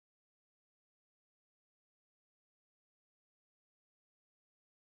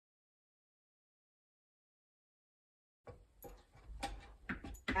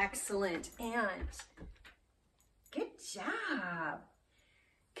Excellent. And good job.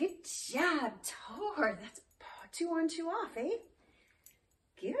 Good job, Tor. That's 2 on, 2 off, eh?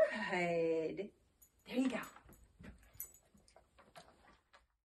 Good. There you go.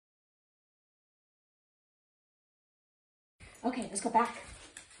 Okay, let's go back.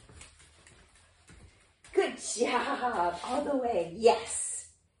 Good job. All the way. Yes.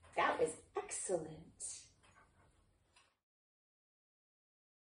 That was excellent.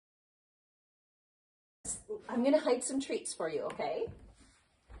 I'm going to hide some treats for you, okay?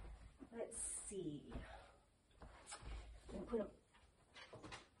 Let's see. I'm going to put them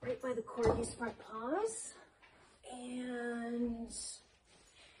right by the corgi's front paws. And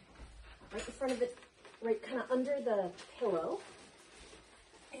right in front of it, right kind of under the pillow.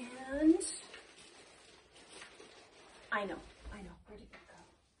 And I know. Where did it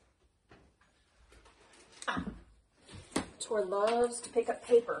go? Tor loves to pick up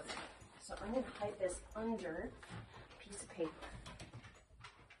paper. So I'm going to hide this under a piece of paper.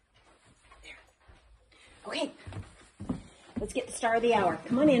 There. Okay. Let's get the star of the hour.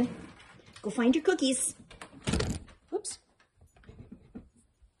 Come on in. Go find your cookies. Whoops.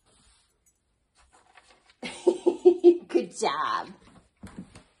 Good job.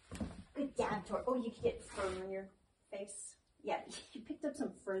 Good job, Tor. Oh, you can get fur on your face. Yeah, you picked up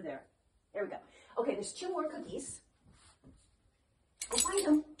some fur there. There we go. Okay, there's 2 more cookies. Go find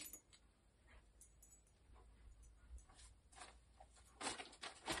them.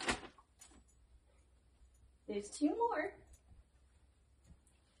 There's 2 more.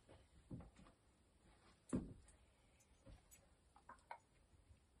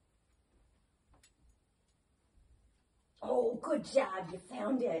 Oh, good job. You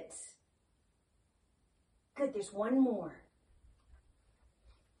found it. Good. There's 1 more.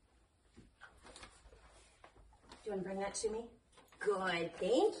 Do you want to bring that to me? Good.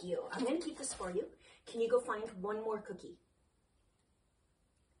 Thank you. I'm going to keep this for you. Can you go find 1 more cookie?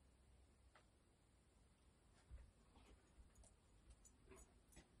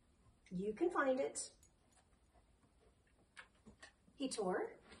 You can find it. Hey, Tor,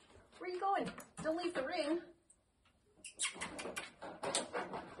 where are you going? Don't leave the ring.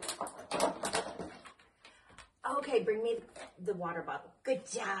 Okay, bring me the water bottle. Good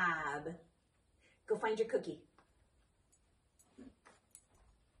job. Go find your cookie.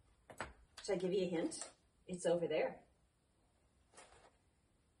 Should I give you a hint? It's over there.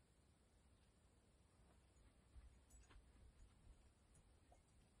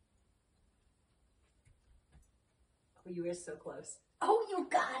 Oh, you were so close. Oh, you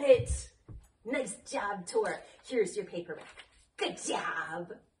got it. Nice job, Tor. Here's your paperback. Good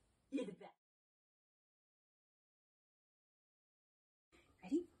job. You're the best.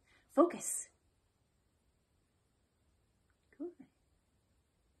 Ready? Focus. Good. Oh,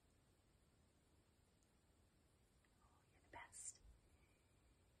 you're the best.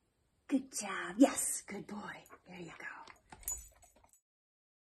 Good job. Yes, good boy. There you go.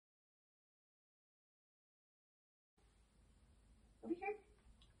 Over here.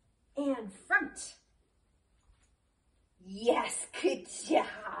 And front. Yes, good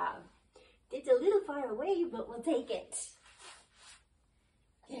job. It's a little far away, but we'll take it.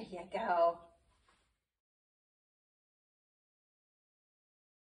 There you go.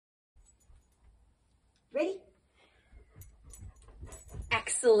 Ready?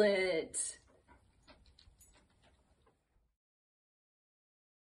 Excellent.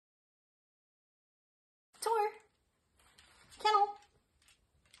 Tor. Kennel.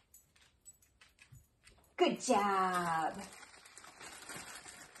 Good job.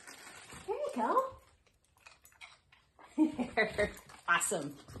 There you go.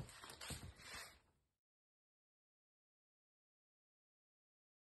 Awesome.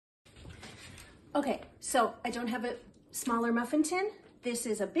 Okay, so I don't have a smaller muffin tin. This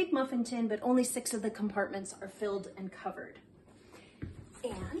is a big muffin tin, but only 6 of the compartments are filled and covered.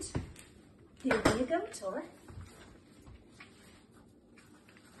 And here you go, Tor.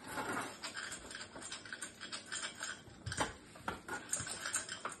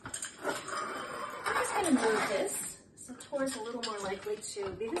 Move this so Tor's a little more likely to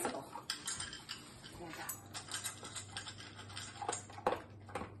be visible. There you go.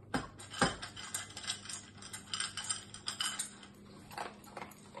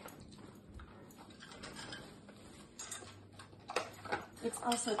 It's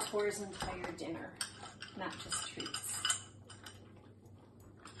also Tor's entire dinner, not just treats.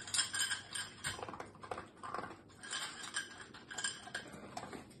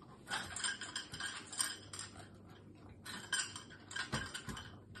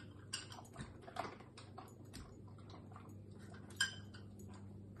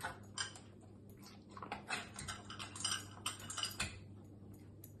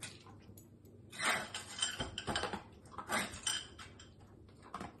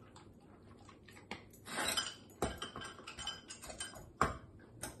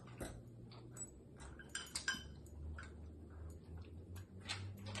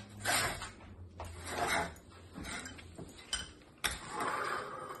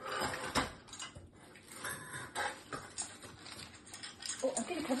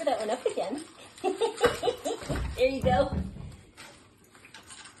 you go.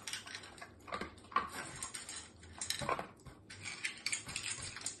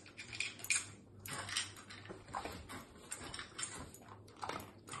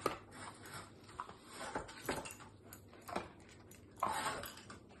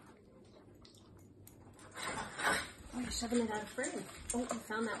 Oh, you're shoving it out of frame. Oh, I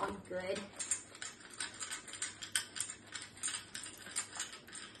found that one. Good.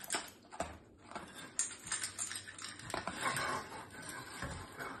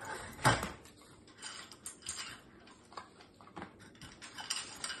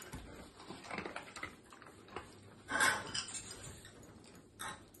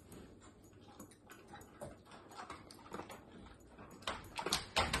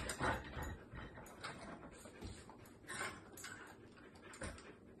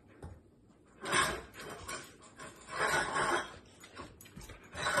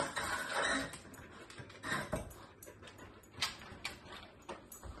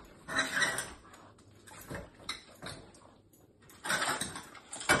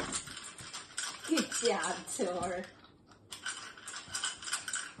 Good job, Tor.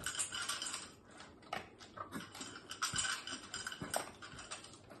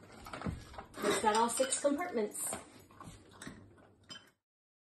 We've got all 6 compartments.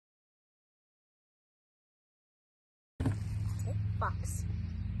 Okay, box.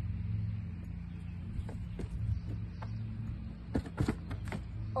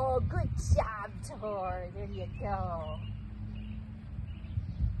 Oh, good job, Tor. There you go.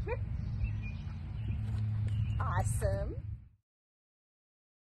 Awesome.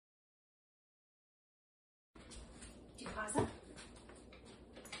 Do you pause it?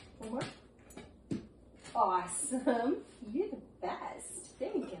 One more. Awesome. You're the best.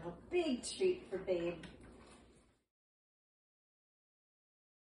 There you go. Big treat for Babe.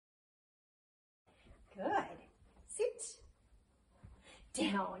 Good. Sit.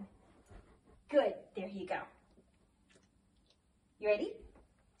 Down. Good. There you go. You ready?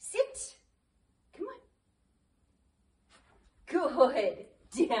 Sit. Come on. Good.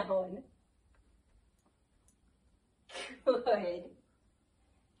 Down. Good.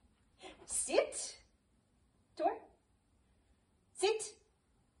 Sit. Tor. Sit.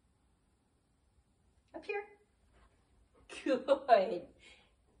 Up here. Good.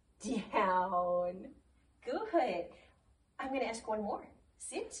 Down. Good. I'm going to ask one more.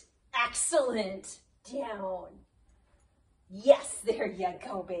 Sit. Excellent. Down. Yes, there you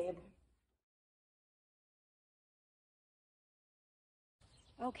go, Babe.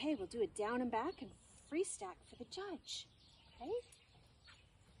 Okay, we'll do it down and back and free stack for the judge. Okay?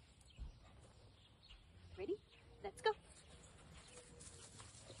 Ready? Let's go.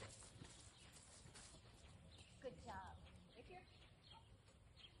 Good job. Right here.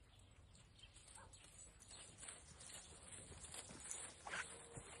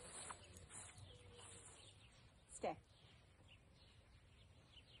 Stay.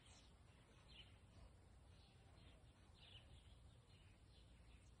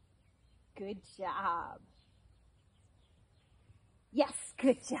 Good job. Yes,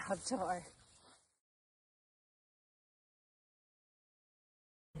 good job, Tor.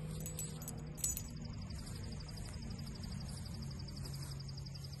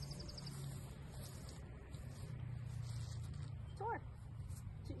 Tor,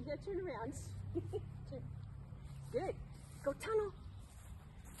 you gotta turn around. Good. Go tunnel.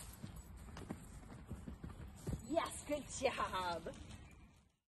 Yes, good job.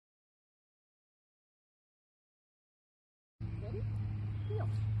 Ready? Heel.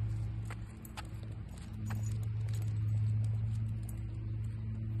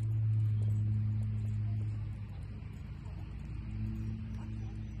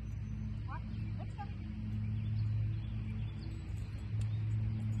 Let's go.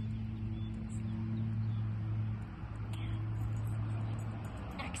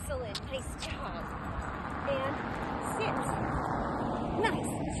 Excellent. Nice job. And sit.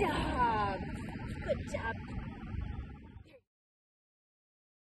 Nice job. Good job.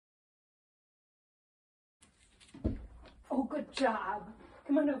 Oh, good job.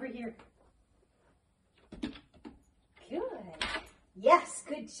 Come on over here. Good. Yes,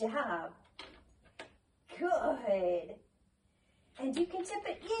 good job. Good. And you can tip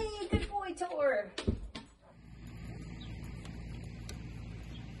it. Yay, good boy, Tor.